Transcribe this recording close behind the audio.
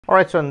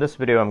Alright, so in this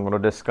video I'm going to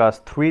discuss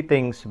three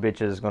things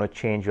which is going to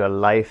change your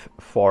life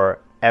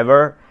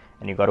forever,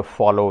 and you got to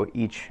follow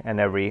each and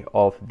every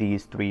of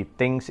these three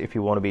things if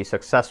you want to be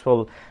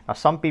successful. Now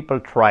some people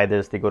try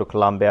this, they go to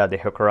Colombia, they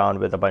hook around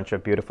with a bunch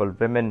of beautiful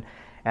women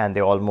and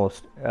they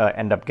almost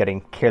end up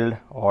getting killed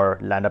or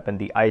land up in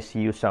the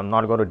ICU. So I'm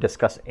not going to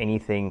discuss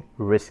anything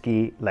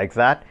risky like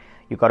that.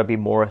 You got to be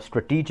more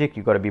strategic,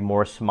 you got to be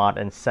more smart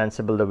and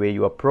sensible the way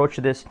you approach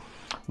this.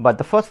 But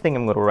the first thing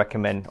I'm going to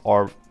recommend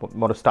or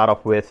want to start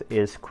off with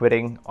is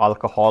quitting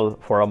alcohol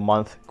for a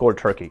month cold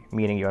turkey,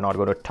 meaning you're not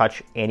going to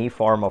touch any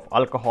form of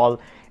alcohol.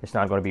 It's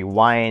not going to be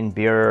wine,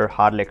 beer,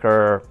 hard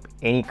liquor,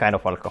 any kind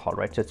of alcohol,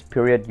 right? So it's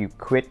period. You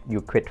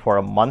quit for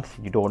a month.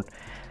 You don't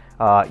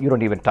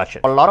even touch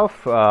it. A lot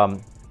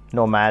of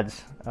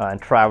nomads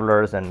and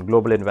travelers and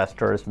global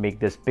investors make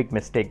this big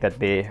mistake that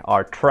they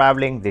are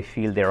traveling, they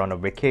feel they're on a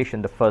vacation.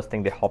 The first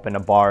thing, they hop in a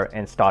bar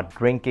and start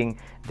drinking.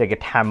 They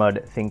get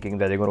hammered thinking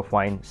that they're going to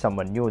find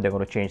someone new, they're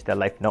going to change their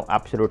life. No,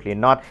 absolutely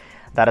not.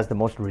 That is the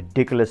most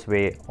ridiculous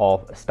way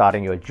of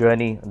starting your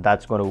journey.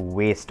 That's going to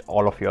waste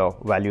all of your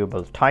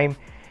valuable time.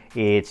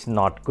 It's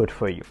not good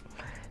for you.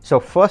 So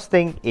first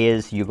thing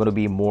is you're going to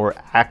be more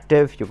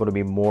active, you're going to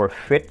be more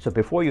fit. So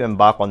before you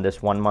embark on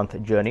this 1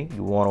 month journey,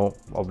 you want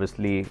to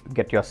obviously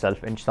get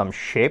yourself in some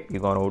shape.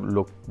 You're going to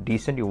look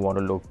decent, you want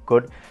to look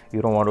good,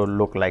 you don't want to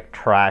look like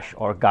trash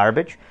or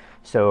garbage.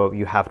 So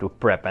you have to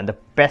prep, and the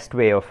best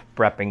way of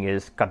prepping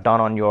is cut down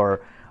on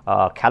your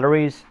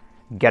calories,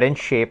 get in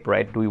shape,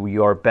 right? Do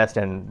your best,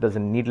 and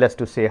doesn't needless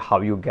to say how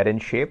you get in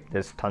shape.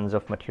 There's tons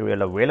of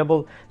material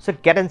available. So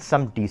get in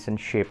some decent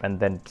shape and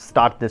then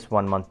start this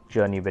 1 month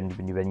journey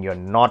when you're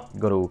not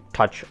going to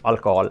touch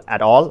alcohol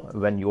at all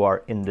when you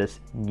are in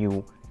this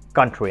new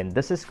country. And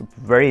this is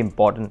very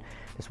important.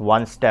 This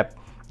one step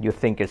you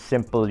think is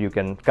simple, you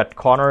can cut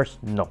corners.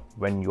 No,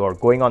 when you are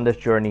going on this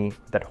journey,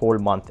 that whole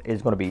month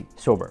is going to be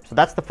sober. So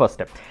that's the first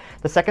step.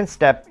 The second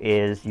step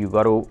is you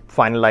got to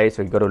finalize,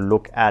 or you got to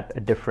look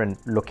at different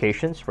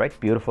locations, right?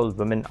 Beautiful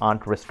women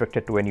aren't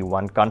restricted to any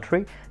one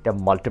country. There are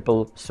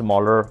multiple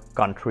smaller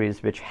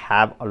countries which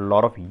have a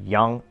lot of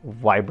young,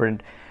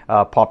 vibrant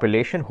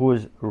population who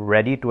is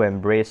ready to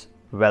embrace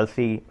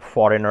wealthy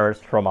foreigners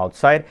from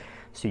outside.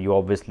 So you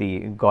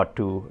obviously got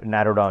to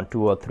narrow down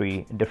 2 or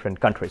 3 different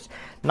countries.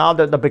 Now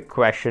the big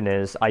question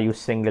is, are you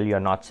single? You're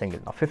not single.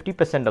 Now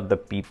 50% of the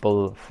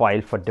people file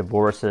for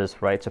divorces,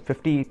 right? So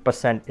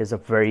 50% is a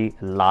very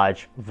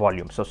large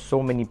volume.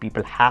 So many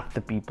people, half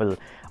the people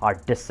are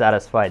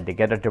dissatisfied. They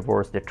get a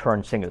divorce, they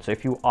turn single. So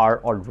if you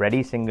are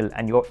already single,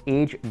 and your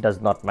age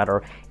does not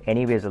matter.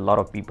 Anyways, a lot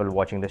of people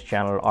watching this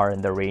channel are in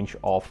the range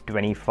of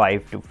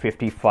 25 to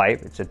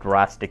 55. It's a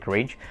drastic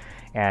range.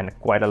 And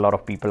quite a lot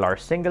of people are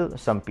single,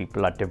 some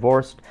people are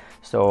divorced.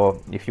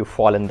 So if you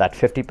fall in that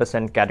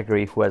 50%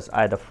 category who has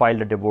either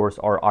filed a divorce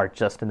or are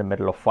just in the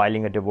middle of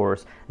filing a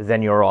divorce,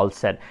 then you're all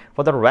set.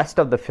 For the rest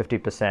of the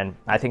 50%,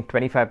 I think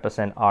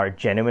 25% are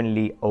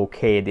genuinely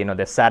okay.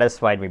 They're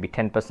satisfied. Maybe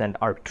 10%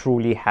 are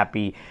truly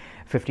happy.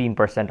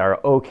 15% are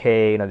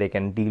okay, they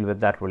can deal with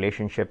that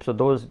relationship. So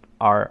those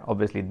are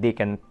obviously, they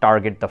can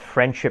target the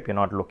friendship. You're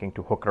not looking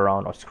to hook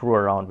around or screw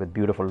around with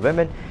beautiful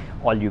women.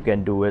 All you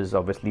can do is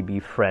obviously be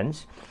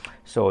friends.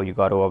 So you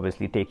got to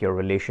obviously take your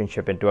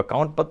relationship into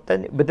account. But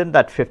then within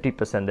that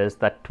 50%, there's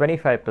that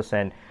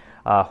 25%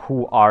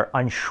 who are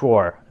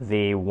unsure.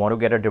 They want to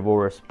get a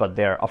divorce, but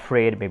they're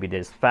afraid. Maybe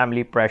there's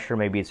family pressure.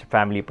 Maybe it's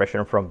family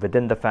pressure from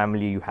within the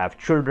family. You have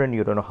children.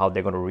 You don't know how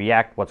they're going to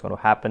react, what's going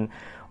to happen.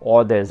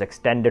 Or there's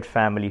extended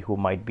family who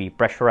might be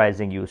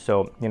pressurizing you.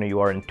 So, you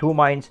are in 2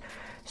 minds.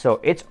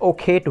 So it's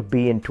okay to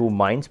be in 2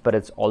 minds, but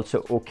it's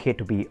also okay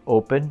to be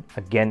open.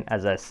 Again,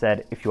 as I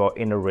said, if you are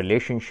in a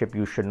relationship,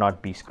 you should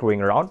not be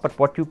screwing around. But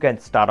what you can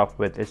start off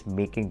with is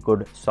making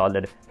good,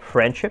 solid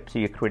friendships. So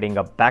you're creating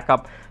a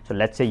backup. So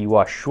let's say you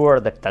are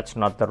sure that that's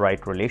not the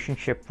right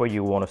relationship for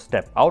you, want to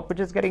step out, which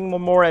is getting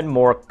more and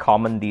more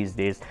common these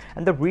days.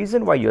 And the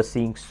reason why you're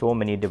seeing so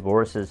many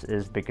divorces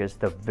is because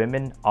the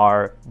women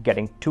are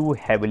getting too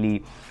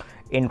heavily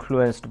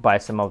influenced by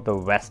some of the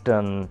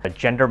Western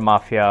gender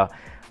mafia.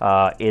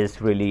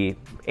 Is really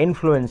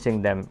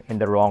influencing them in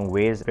the wrong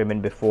ways. Women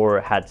before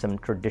had some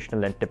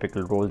traditional and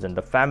typical roles in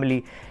the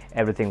family.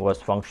 Everything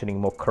was functioning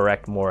more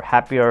correct, more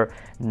happier.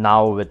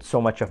 Now with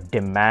so much of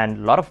demand,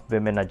 a lot of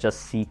women are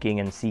just seeking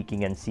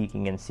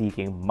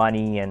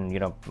money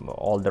and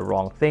all the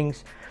wrong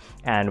things.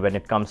 And when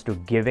it comes to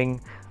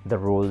giving, the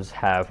roles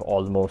have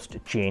almost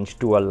changed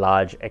to a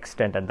large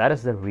extent, and that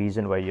is the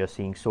reason why you're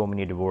seeing so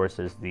many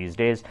divorces these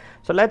days.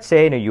 So let's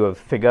say you have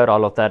figured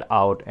all of that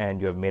out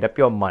and you have made up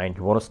your mind.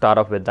 You want to start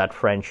off with that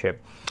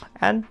friendship,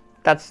 and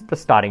that's the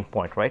starting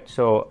point, right?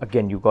 So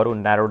again, you got to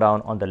narrow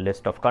down on the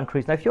list of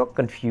countries. Now if you're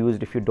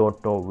confused, if you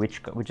don't know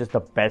which is the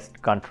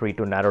best country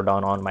to narrow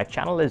down on, my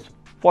channel is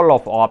full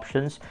of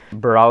options.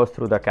 Browse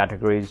through the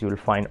categories, you'll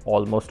find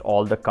almost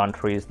all the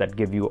countries that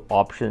give you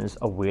options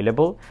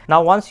available.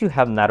 Now, once you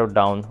have narrowed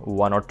down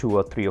one or two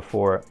or three or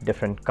four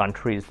different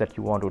countries that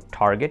you want to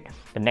target,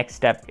 the next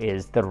step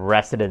is the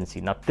residency.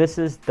 Now, this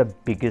is the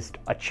biggest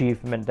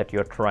achievement that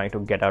you're trying to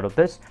get out of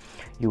this.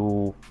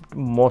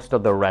 Most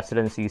of the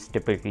residencies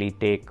typically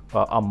take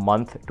a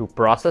month to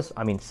process.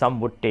 I mean, some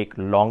would take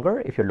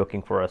longer. If you're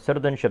looking for a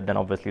citizenship, then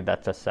obviously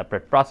that's a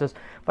separate process.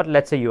 But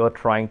let's say you are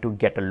trying to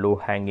get a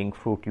low-hanging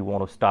fruit, you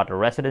want to start a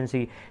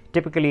residency,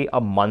 typically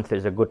a month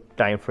is a good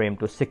time frame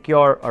to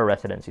secure a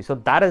residency. So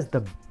that is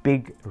the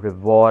big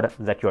reward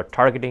that you're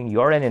targeting.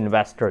 You're an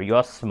investor,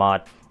 you're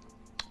smart.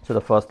 So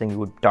the first thing you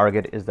would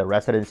target is the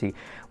residency.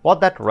 What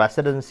that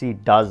residency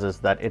does is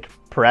that it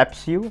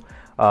preps you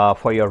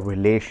for your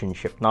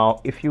relationship. Now,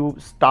 if you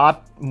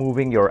start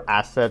moving your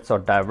assets or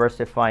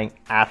diversifying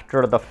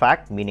after the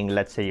fact, meaning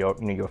let's say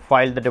you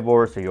filed the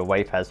divorce or your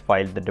wife has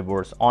filed the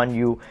divorce on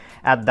you,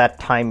 at that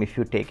time, if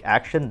you take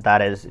action,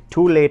 that is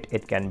too late.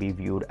 It can be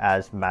viewed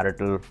as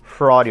marital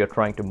fraud. You're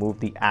trying to move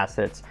the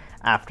assets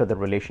after the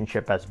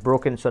relationship has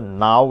broken. So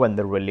now when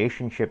the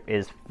relationship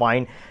is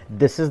fine,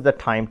 this is the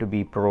time to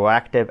be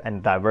proactive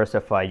and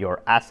diversify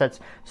your assets.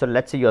 So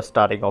let's say you're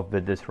starting off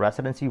with this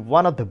residency.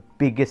 One of the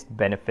biggest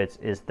benefits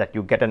is that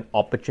you get an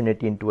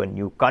opportunity into a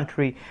new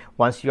country.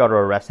 Once you're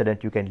a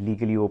resident, you can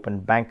legally open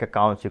bank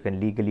accounts, you can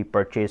legally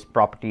purchase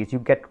properties, you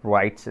get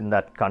rights in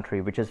that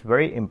country, which is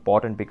very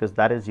important because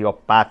that is your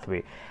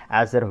pathway.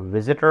 As a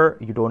visitor,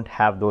 you don't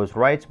have those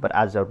rights, but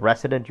as a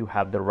resident, you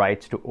have the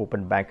rights to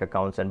open bank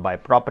accounts and buy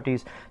properties.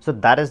 So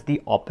that is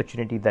the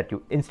opportunity that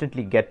you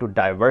instantly get to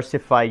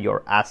diversify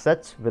your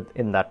assets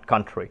within that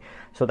country.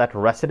 So that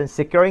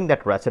securing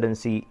that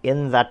residency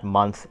in that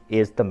month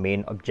is the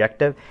main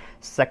objective.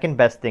 Second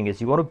best thing is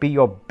you want to be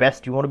your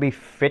best, you want to be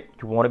fit,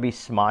 you want to be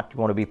smart, you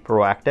want to be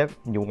proactive,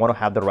 you want to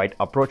have the right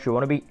approach, you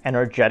want to be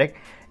energetic.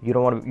 You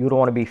don't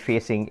want to be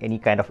facing any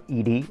kind of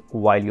ED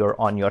while you're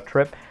on your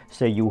trip.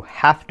 So you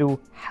have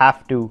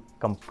to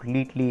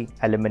completely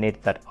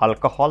eliminate that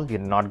alcohol. You're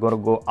not going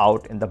to go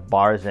out in the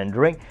bars and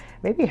drink.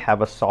 Maybe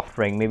have a soft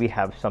drink, maybe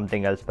have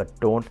something else, but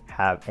don't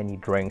have any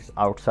drinks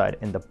outside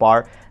in the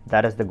bar.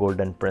 That is the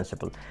golden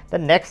principle. The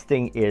next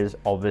thing is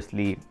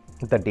obviously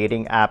the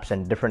dating apps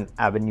and different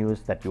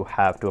avenues that you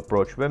have to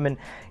approach women.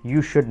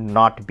 You should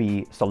not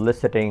be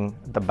soliciting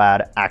the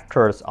bad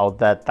actors out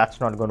there. That's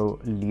not going to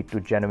lead to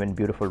genuine,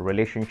 beautiful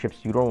relationships.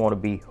 You don't want to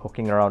be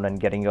hooking around and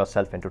getting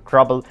yourself into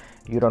trouble.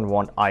 You don't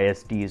want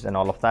ISDs and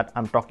all of that.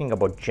 I'm talking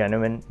about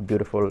genuine,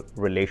 beautiful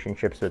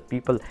relationships with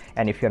people.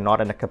 And if you're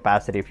not in a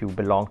capacity, if you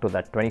belong to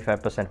that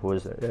 25% who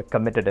is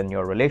committed in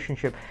your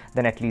relationship,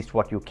 then at least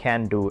what you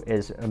can do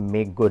is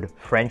make good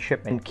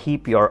friendship and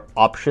keep your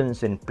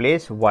options in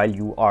place while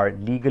you are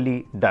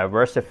legally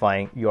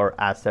diversifying your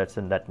assets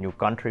in that new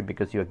country,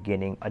 because you're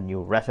gaining a new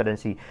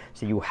residency.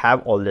 So you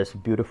have all this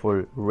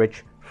beautiful,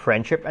 rich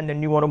friendship, and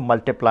then you want to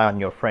multiply on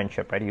your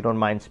friendship, right? You don't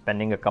mind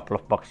spending a couple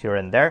of bucks here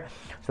and there.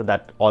 So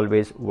that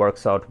always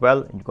works out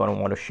well. You're going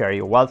to want to share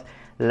your wealth.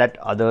 Let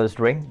others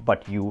drink,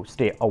 but you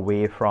stay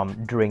away from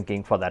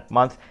drinking for that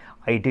month.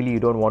 Ideally, you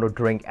don't want to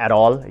drink at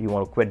all. You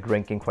want to quit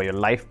drinking for your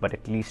life, but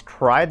at least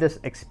try this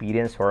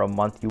experience for a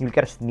month. You'll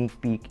get a sneak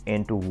peek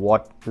into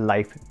what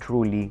life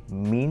truly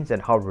means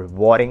and how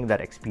rewarding that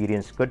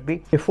experience could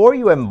be. Before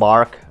you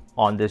embark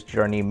on this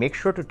journey, make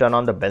sure to turn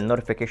on the bell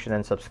notification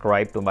and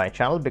subscribe to my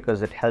channel,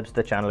 because it helps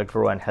the channel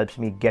grow and helps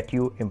me get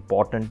you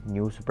important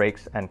news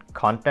breaks and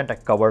content. I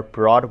cover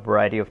broad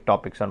variety of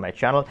topics on my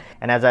channel,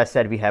 and as I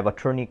said, we have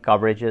attorney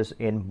coverages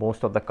in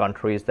most of the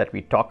countries that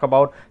we talk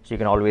about. So you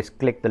can always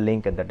click the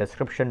link in the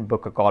description,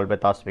 book a call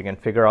with us. We can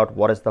figure out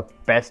what is the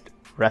best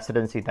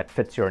residency that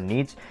fits your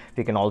needs.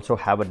 We can also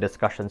have a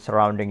discussion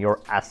surrounding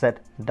your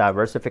asset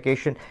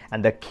diversification.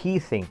 And the key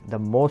thing, the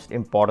most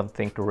important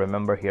thing to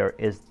remember here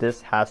is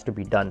this has to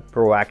be done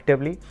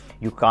proactively.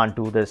 You can't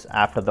do this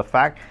after the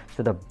fact.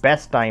 So the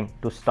best time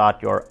to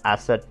start your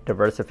asset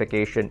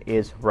diversification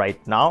is right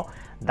now.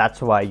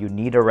 That's why you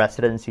need a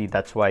residency.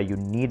 That's why you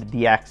need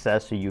the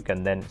access, so you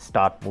can then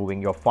start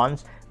moving your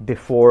funds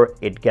before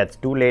it gets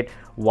too late.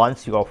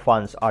 Once your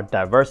funds are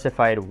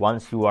diversified,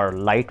 once you are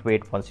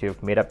lightweight, once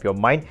you've made up your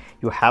mind,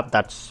 you have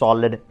that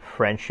solid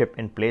friendship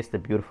in place, the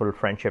beautiful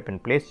friendship in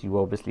place. You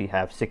obviously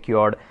have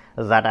secured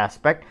that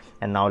aspect.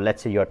 And now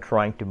let's say you're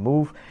trying to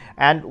move.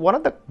 And one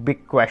of the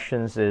big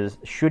questions is,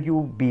 should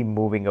you be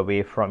moving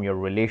away from your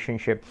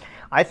relationship?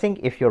 I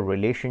think if your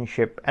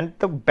relationship, and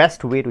the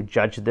best way to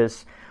judge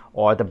this,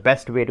 or the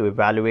best way to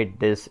evaluate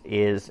this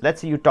is,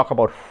 let's say you talk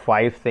about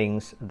 5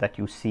 things that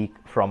you seek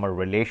from a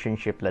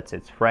relationship. Let's say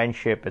it's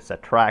friendship, it's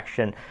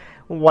attraction,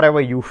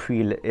 whatever you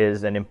feel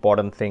is an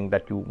important thing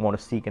that you want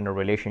to seek in a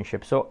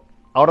relationship. So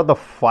out of the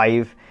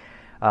 5,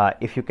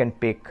 if you can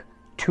pick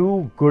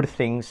 2 good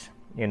things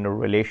in a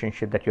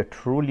relationship that you're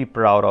truly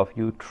proud of,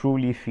 you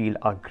truly feel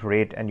are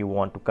great and you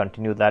want to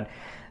continue that,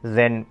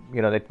 then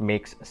it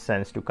makes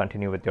sense to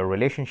continue with your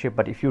relationship.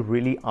 But if you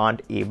really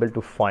aren't able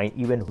to find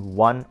even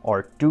one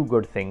or two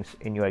good things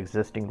in your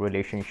existing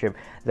relationship,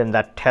 then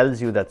that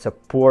tells you that's a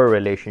poor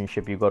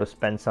relationship. You got to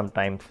spend some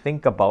time,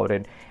 think about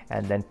it,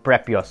 and then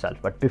prep yourself.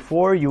 But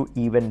before you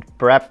even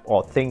prep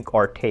or think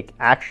or take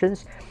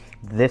actions,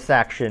 this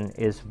action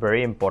is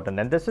very important.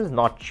 And this is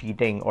not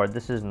cheating, or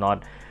this is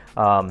not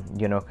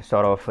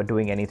sort of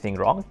doing anything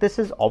wrong. This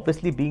is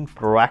obviously being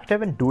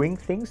proactive and doing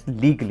things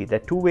legally.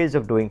 There are two ways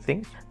of doing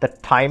things. The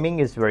timing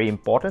is very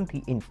important,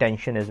 the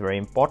intention is very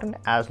important.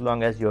 As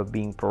long as you're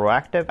being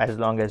proactive, as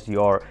long as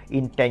your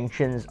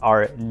intentions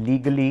are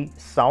legally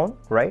sound,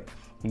 right,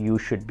 you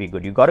should be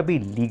good. You got to be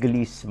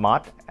legally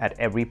smart at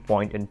every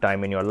point in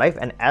time in your life,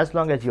 and as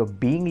long as you're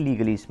being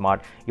legally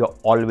smart, you're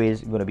always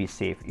going to be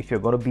safe. If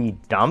you're going to be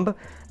dumb,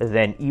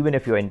 then even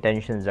if your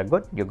intentions are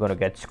good, you're going to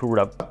get screwed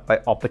up by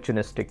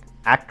opportunistic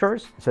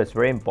actors. So it's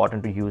very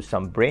important to use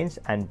some brains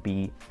and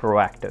be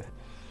proactive.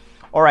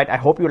 All right, I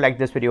hope you liked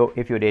this video.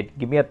 If you did,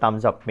 give me a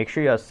thumbs up, make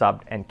sure you're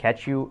subbed, and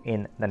catch you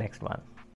in the next one.